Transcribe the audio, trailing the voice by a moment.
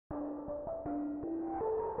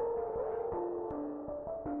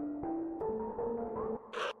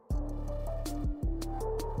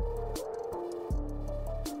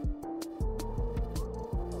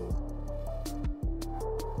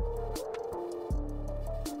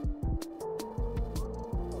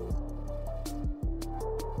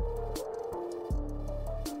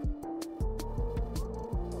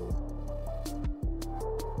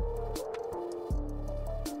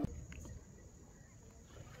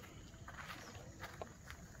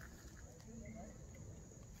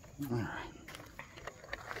All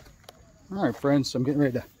right, friends, so I'm getting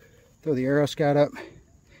ready to throw the AeroScout up.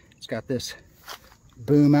 It's got this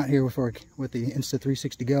boom out here with the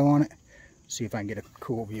Insta360 Go on it. See if I can get a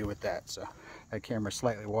cool view with that. So that camera's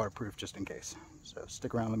slightly waterproof just in case. So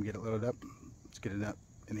stick around, let me get it loaded up. Let's get it up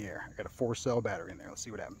in the air. I got a 4-cell battery in there. Let's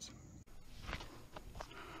see what happens.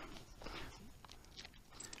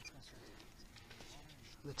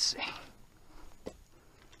 Let's see.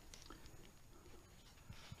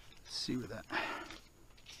 Let's see where that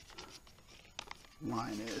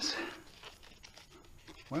line is.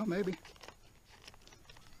 Well, maybe.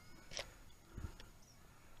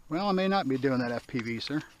 Well, I may not be doing that FPV,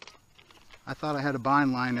 sir. I thought I had a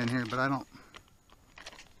bind line in here, but I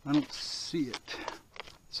don't see it.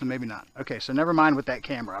 So maybe not. Okay, so never mind with that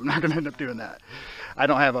camera. I'm not going to end up doing that. I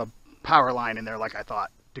don't have a power line in there like I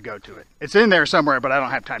thought to go to it. It's in there somewhere, but I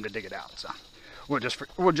don't have time to dig it out. So we'll just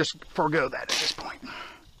forego that at this point.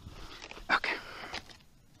 Okay.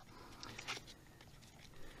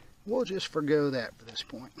 We'll just forgo that for this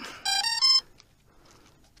point.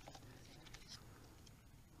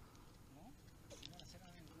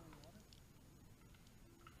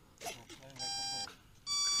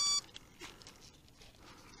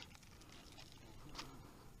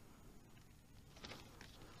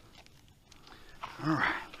 All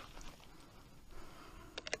right.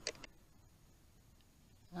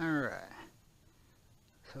 All right.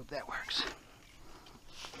 Hope that works.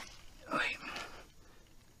 Okay.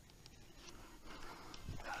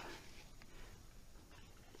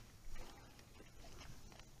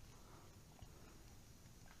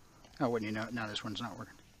 Oh, wouldn't you know it? Now this one's not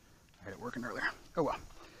working. I had it working earlier. Oh well.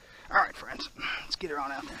 All right, friends. Let's get her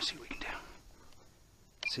on out there and see what we can do.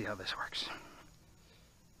 See how this works.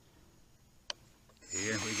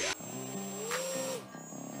 Here we go.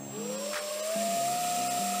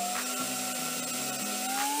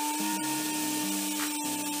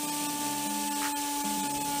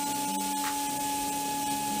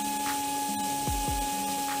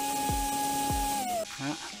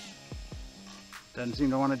 Doesn't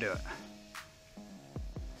seem to want to do it.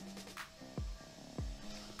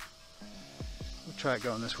 We'll try it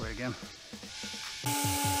going this way again.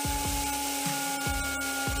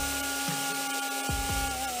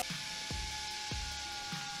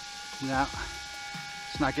 No,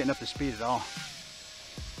 it's not getting up to speed at all.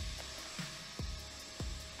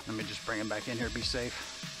 Let me just bring him back in here to be safe.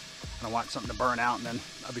 I don't want something to burn out and then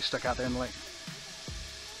I'll be stuck out there in the lake.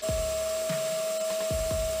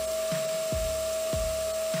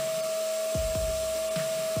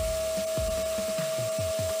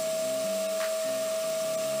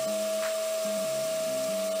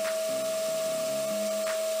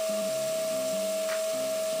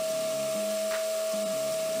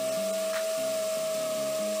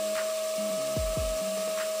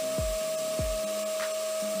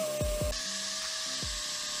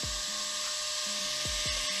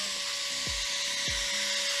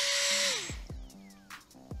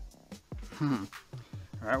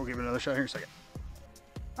 All right, we'll give it another shot here in a second.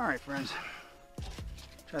 All right, friends,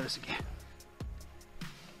 try this again.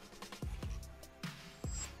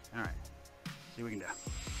 All right, see what we can do.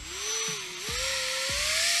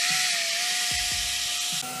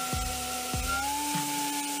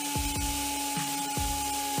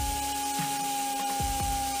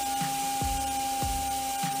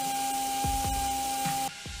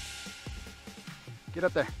 Get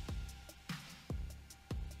up there.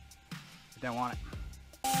 I don't want it.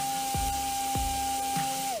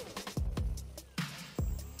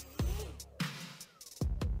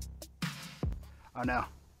 Oh no.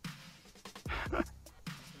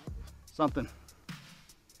 Something.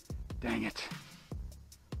 Dang it.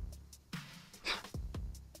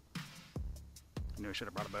 I knew I should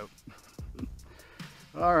have brought a boat.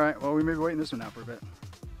 All right, well, we may be waiting this one out for a bit.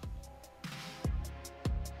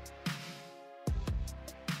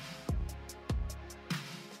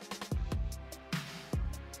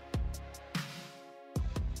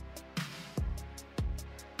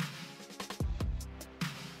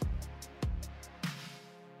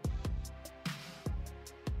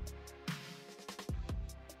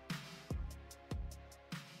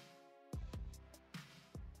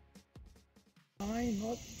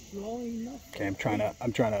 Not long enough. Okay, I'm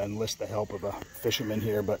trying to enlist the help of a fisherman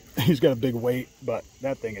here, but he's got a big weight, but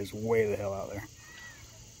that thing is way the hell out there.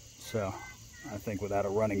 So I think without a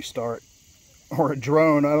running start or a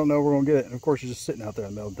drone, I don't know where we're gonna get it. And of course, you're just sitting out there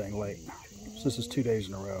in the middle of the dang lake. So this is 2 days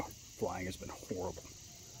in a row. Flying has been horrible.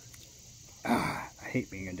 I hate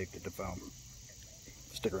being addicted to foam.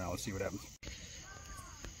 Stick around, let's see what happens.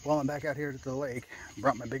 Well, I'm back out here at the lake.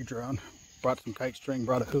 Brought my big drone, brought some kite string,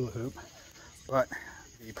 brought a hula hoop. But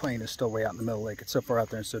The plane is still way out in the middle of the lake. It's so far out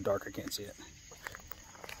there and so dark I can't see it.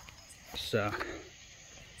 So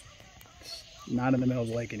it's not in the middle of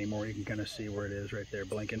the lake anymore. You can kind of see where it is right there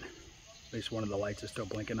blinking. At least one of the lights is still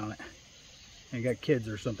blinking on it. And you got kids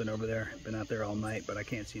or something over there. Been out there all night, but I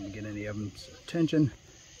can't seem to get any of them's attention.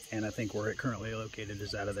 And I think where it currently located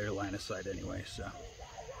is out of their line of sight anyway. So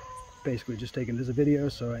basically just taking this video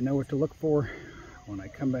so I know what to look for when I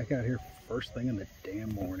come back out here first thing in the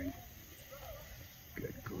damn morning.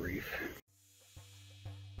 Good grief.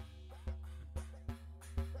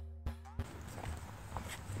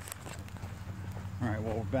 All right,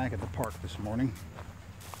 well, we're back at the park this morning.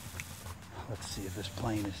 Let's see if this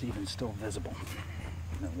plane is even still visible.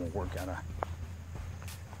 And then we'll work out a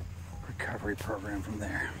recovery program from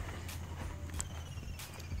there.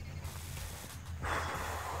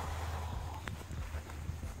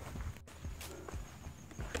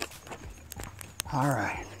 All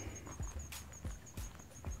right.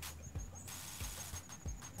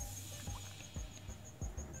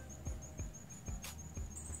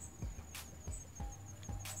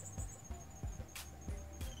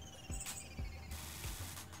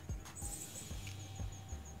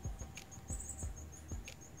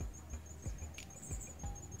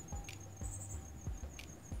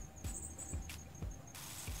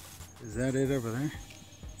 Is that it over there?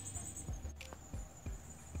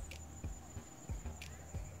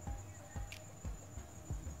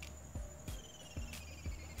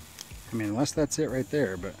 I mean, unless that's it right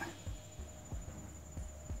there, but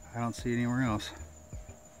I don't see it anywhere else.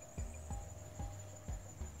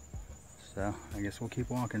 So I guess we'll keep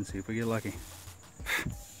walking, see if we get lucky.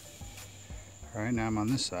 All right, now I'm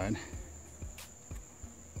on this side.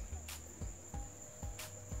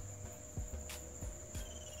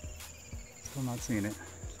 Still not seeing it,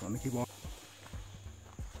 so let me keep walking.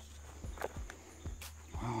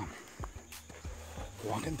 Wow.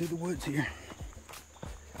 Walking through the woods here.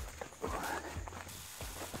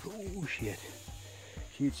 Oh shit.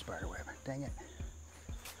 Huge spider web. Dang it.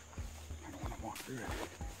 I don't want to walk through it.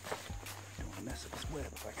 I don't want to mess up this web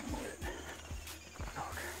if I can avoid it.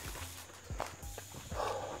 Okay.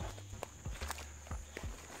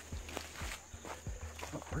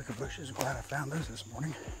 Oh, prickle bushes. Glad I found those this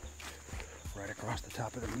morning. Right across the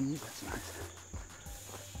top of the knees. That's nice.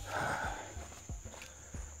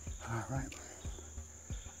 Alright.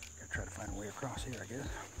 Gotta try to find a way across here, I guess.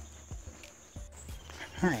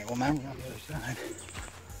 Alright, well now we're on the other side.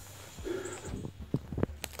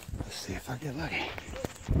 Let's see if I get lucky.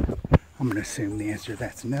 I'm gonna assume the answer to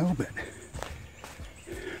that's no, but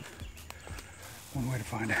one way to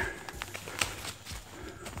find out.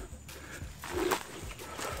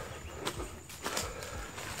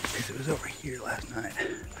 Because it was over here last night.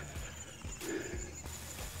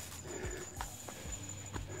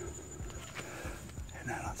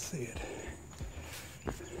 And I don't see it.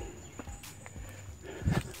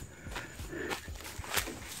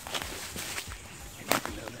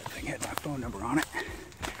 Phone number on it,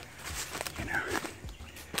 you know,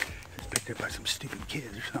 if it's picked up by some stupid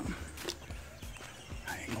kids or something,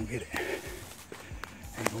 I ain't gonna get it.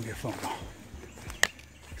 I ain't gonna get a phone call.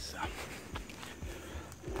 So,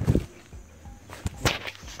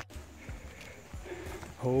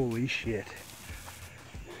 holy shit!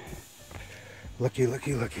 Looky,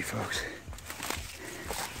 looky, looky, folks!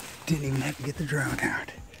 Didn't even have to get the drone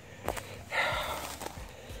out.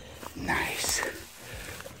 Nice.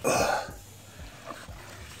 Ugh.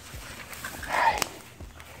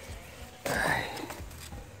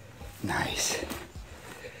 Nice.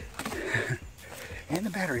 And the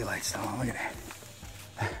battery light's still on. Look at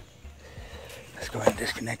that. Let's go ahead and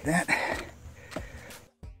disconnect that.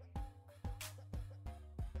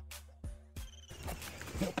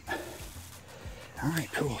 Nope.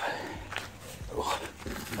 Alright, cool. Oh,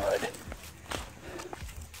 mud.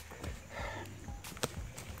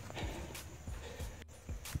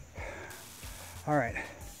 Alright.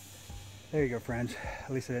 There you go, friends.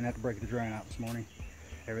 At least I didn't have to break the drone out this morning.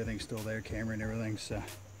 Everything's still there, camera and everything, so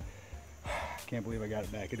can't believe I got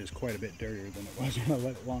it back. It is quite a bit dirtier than it was when I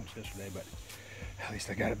let it launch yesterday, but at least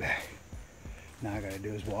I got it back. Now I gotta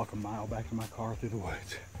do is walk a mile back to my car through the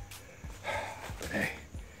woods. But hey,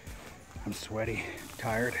 I'm sweaty,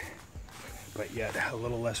 tired, but yet a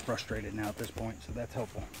little less frustrated now at this point, so that's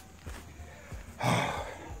helpful.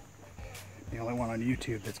 The only one on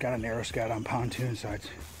YouTube that's got an AeroScout on pontoon, so I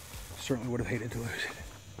certainly would have hated to lose it.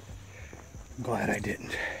 I'm glad I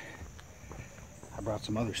didn't. I brought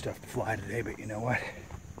some other stuff to fly today, but you know what?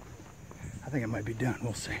 I think it might be done.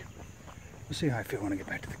 We'll see. We'll see how I feel when I get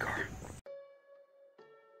back to the car.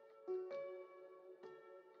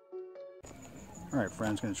 All right,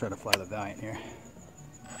 friends, gonna try to fly the Valiant here.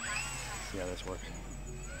 See how this works.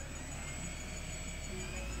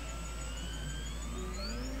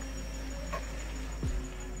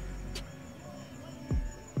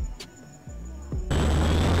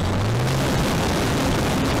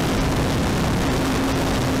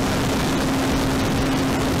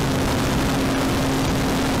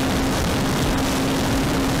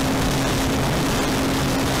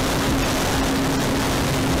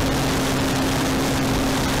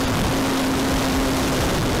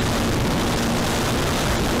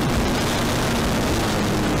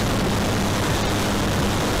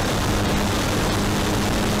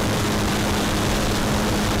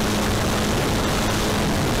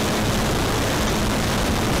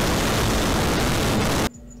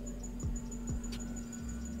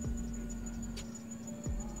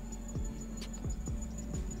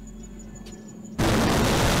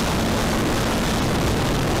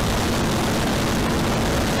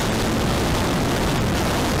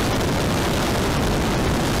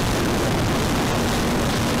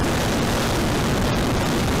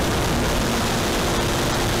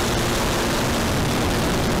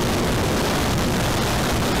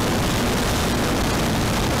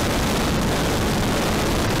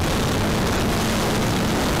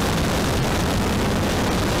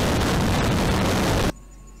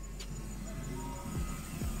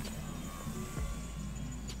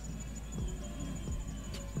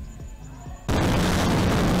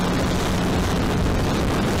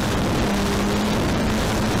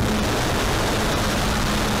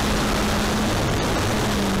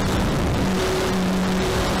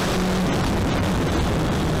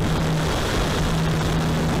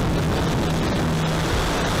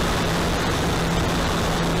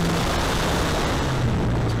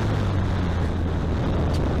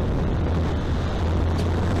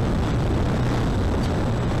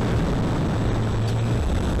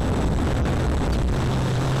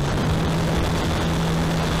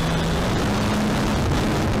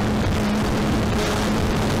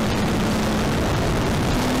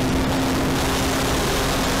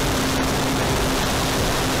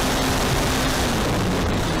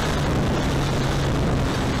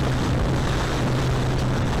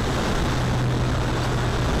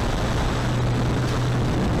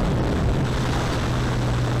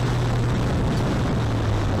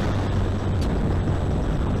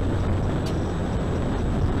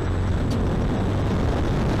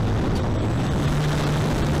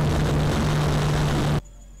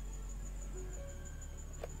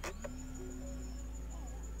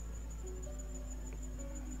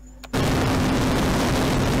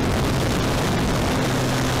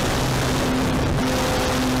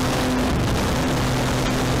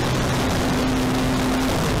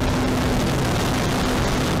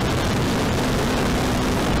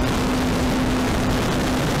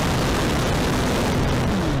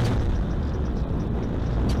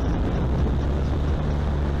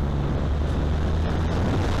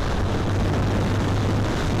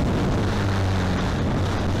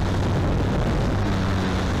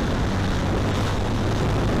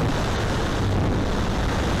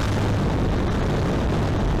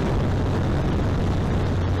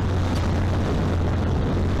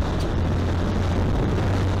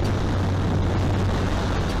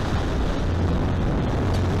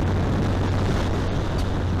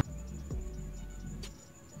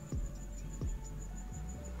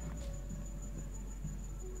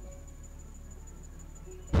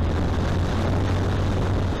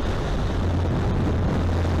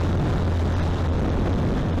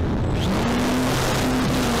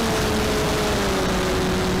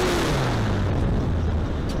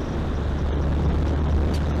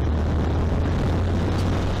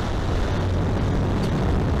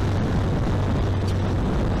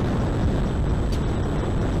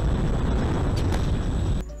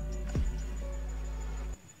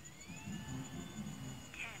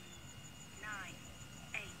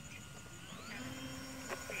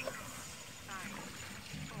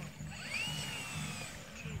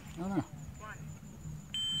 I don't know.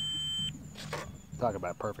 Talk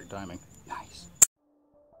about perfect timing.